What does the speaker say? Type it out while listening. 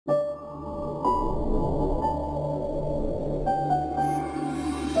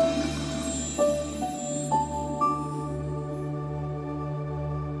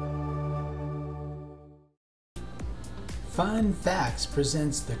Fun Facts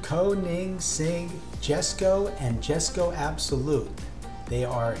presents the Koenigsegg Jesko and Jesko Absolut. They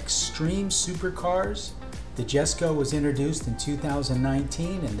are extreme supercars. The Jesko was introduced in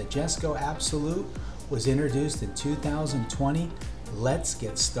 2019 and the Jesko Absolut was introduced in 2020. Let's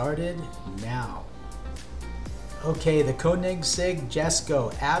get started now. Okay, the Koenigsegg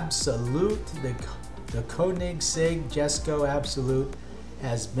Jesko Absolut, the Koenigsegg Jesko Absolut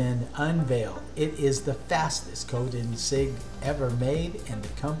has been unveiled. It is the fastest Koenigsegg ever made, and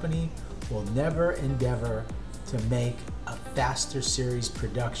the company will never endeavor to make a faster series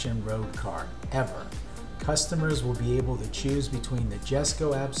production road car ever. Customers will be able to choose between the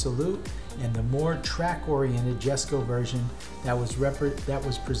Jesko Absolut and the more track-oriented Jesko version that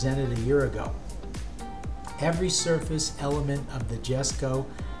was presented a year ago. Every surface element of the Jesko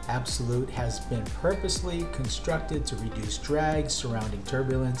Absolut has been purposely constructed to reduce drag surrounding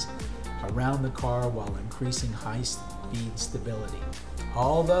turbulence around the car while increasing high-speed stability.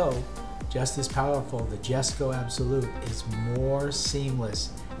 Although just as powerful, the Jesko Absolut is more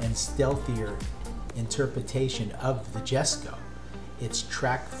seamless and stealthier interpretation of the Jesko, its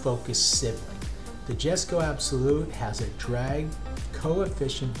track-focused sibling. The Jesko Absolut has a drag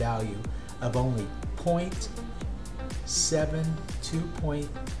coefficient value of only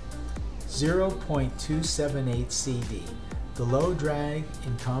 0.278 CD. The low drag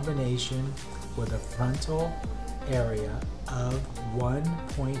in combination with a frontal area of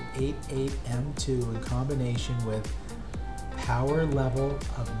 1.88 M2 in combination with power level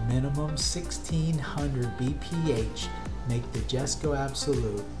of minimum 1600 bph make the Jesko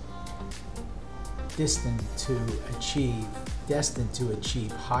Absolut destined to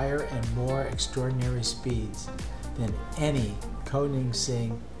achieve higher and more extraordinary speeds than any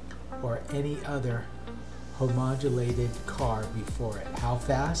Koenigsegg or any other homologated car before it. How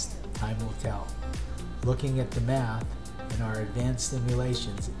fast? Time will tell. Looking at the math in our advanced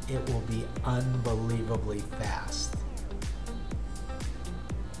simulations, it will be unbelievably fast.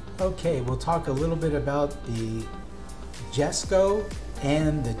 Okay, we'll talk a little bit about the Jesko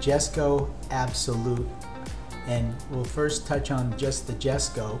and the Jesko Absolut, and we'll first touch on just the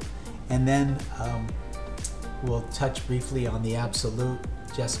Jesko, and then we'll touch briefly on the Absolut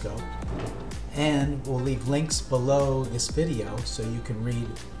Jesko, and we'll leave links below this video so you can read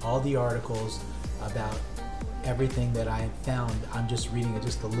all the articles about everything that I have found. I'm just reading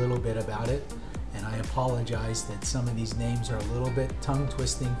just a little bit about it, and I apologize that some of these names are a little bit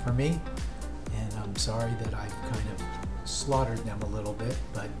tongue-twisting for me, and I'm sorry that I've kind of slaughtered them a little bit,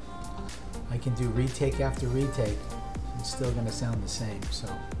 but I can do retake after retake. It's still going to sound the same, so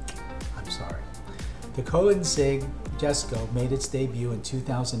I'm sorry. The Koenigsegg Jesko made its debut in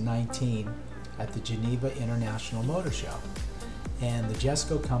 2019 at the Geneva International Motor Show. And the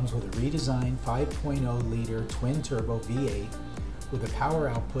Jesko comes with a redesigned 5.0-liter twin-turbo V8 with a power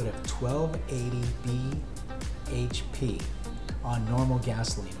output of 1280 bhp on normal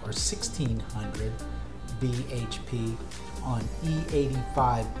gasoline or 1600 bhp on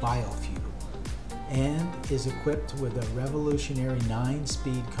E85 biofuel, and is equipped with a revolutionary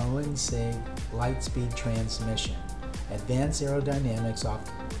 9-speed Koenigsegg Lightspeed transmission. Advanced aerodynamics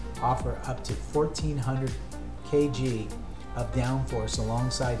offer up to 1400 kg of downforce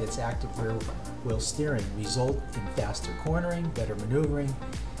alongside its active rear wheel steering, result in faster cornering, better maneuvering,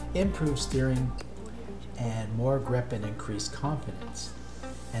 improved steering, and more grip and increased confidence.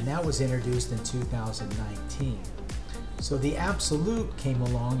 And that was introduced in 2019. So the Absolut came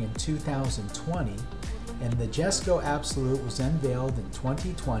along in 2020, and the Jesko Absolut was unveiled in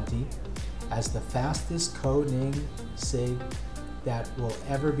 2020 as the fastest Koenigsegg that will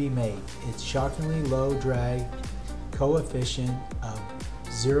ever be made. Its shockingly low drag coefficient of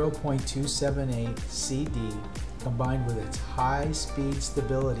 0.278 CD combined with its high-speed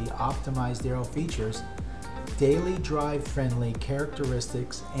stability, optimized aero features, daily drive-friendly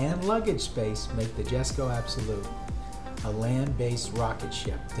characteristics, and luggage space make the Jesko Absolut a land-based rocket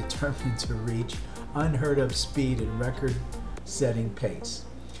ship determined to reach unheard-of speed and record-setting pace.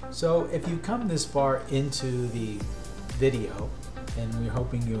 So if you come this far into the video, and we're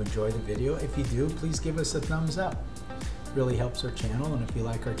hoping you enjoy the video, if you do, please give us a thumbs up. It really helps our channel, and if you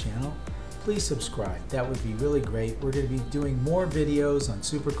like our channel, please subscribe. That would be really great. We're going to be doing more videos on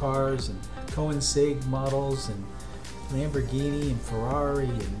supercars and Koenigsegg models and Lamborghini and Ferrari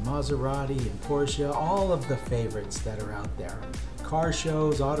and Maserati and Porsche, all of the favorites that are out there. Car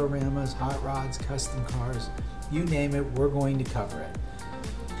shows, autoramas, hot rods, custom cars, you name it, we're going to cover it.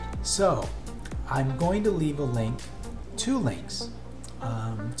 So I'm going to leave a link, 2 links,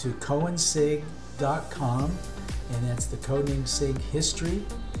 to Koenigsegg.com, and that's the Koenigsegg history,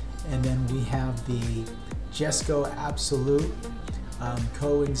 and then we have the Jesko Absolut,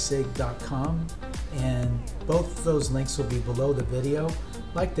 Koenigsegg.com, and both of those links will be below the video.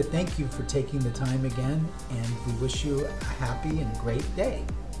 I'd like to thank you for taking the time again, and we wish you a happy and great day.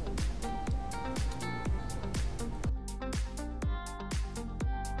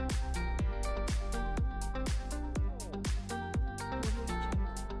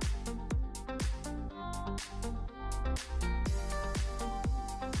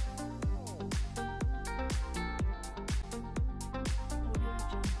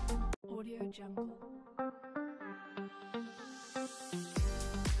 Audio Jungle.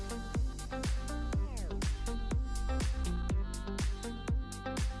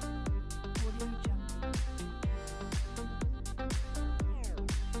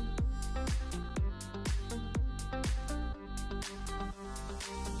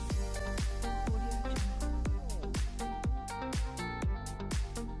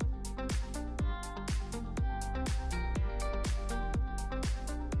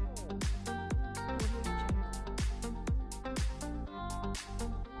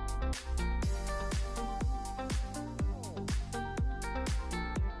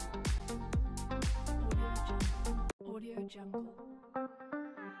 Audio Jungle.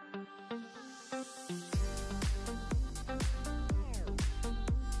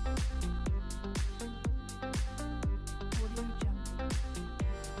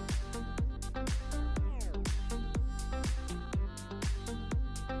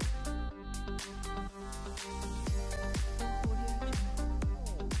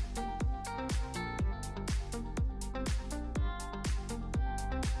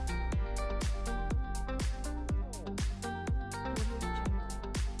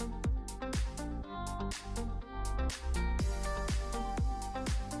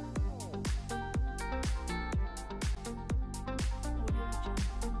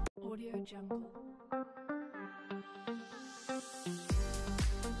 Audio Jungle.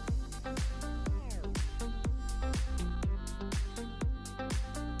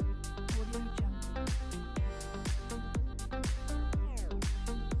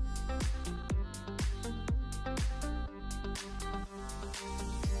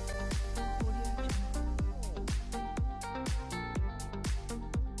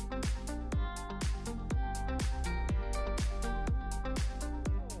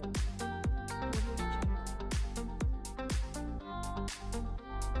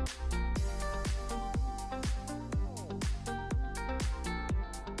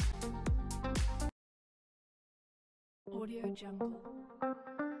 Audio Jungle.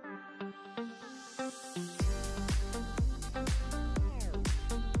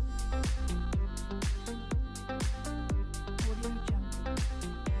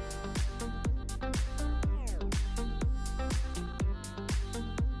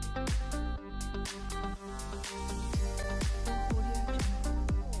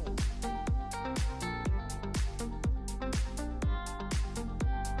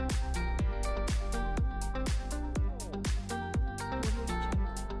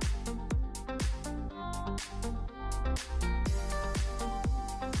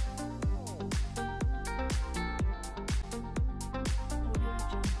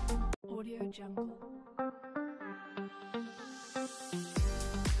 Audio Jungle. Audio Jungle.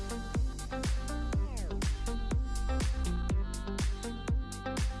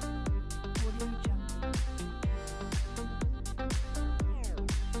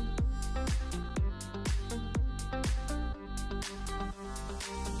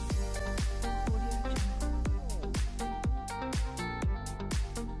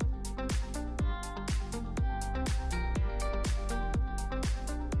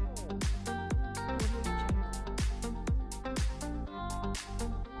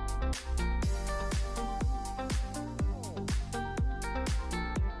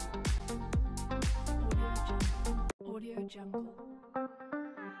 Audio Jungle.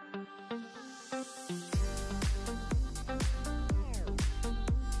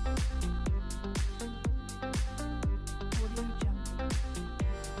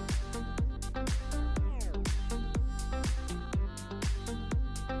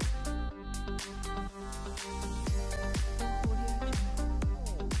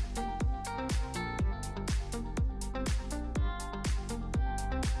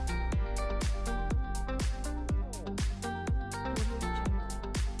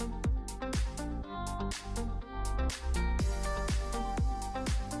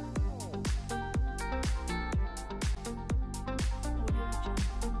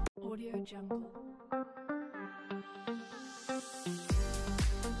 Audio Jungle.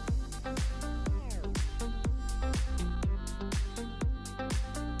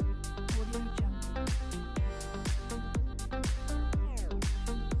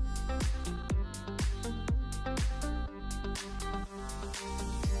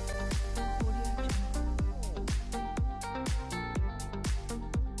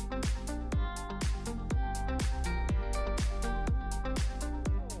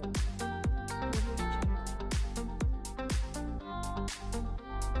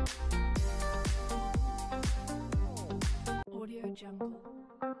 Jungle.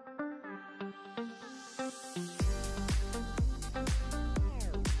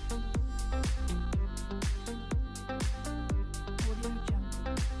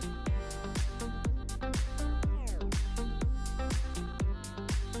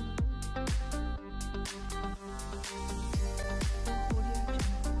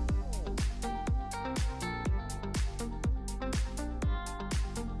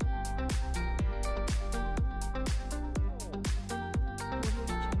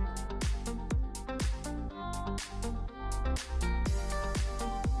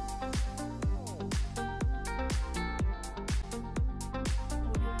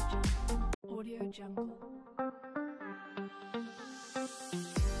 Audio Jungle.